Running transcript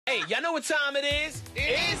Hey, y'all know what time it is?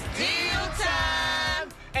 It's deal time!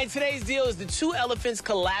 And today's deal is the 2 Elephants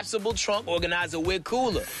Collapsible Trunk Organizer with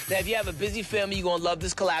Cooler. Now, if you have a busy family, you're going to love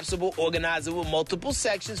this collapsible organizer with multiple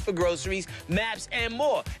sections for groceries, maps, and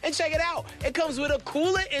more. And check it out. It comes with a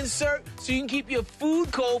cooler insert so you can keep your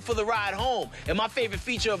food cold for the ride home. And my favorite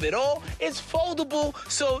feature of it all, it's foldable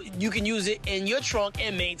so you can use it in your trunk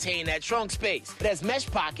and maintain that trunk space. It has mesh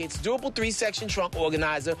pockets, durable 3-section trunk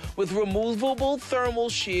organizer with removable thermal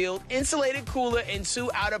shield, insulated cooler, and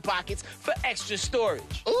 2 outer pockets for extra storage.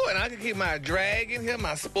 Ooh, and I can keep my drag in here,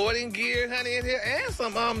 my sporting gear, honey, in here, and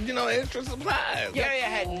some, extra supplies. Yeah, I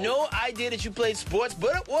had no idea that you played sports,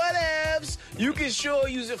 but whatevs. You can sure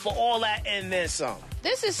use it for all that and then some.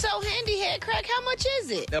 This is so handy, Headkrack. How much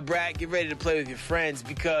is it? Now, Brat, get ready to play with your friends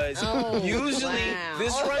because usually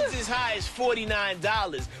this runs as high as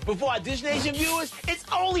 $49. But for our Dish Nation viewers, it's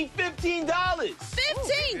only $15. $15?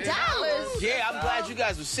 Yeah, I'm glad you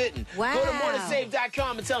guys were sitting. Wow. Go to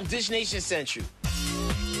morningsave.com and tell them Dish Nation sent you.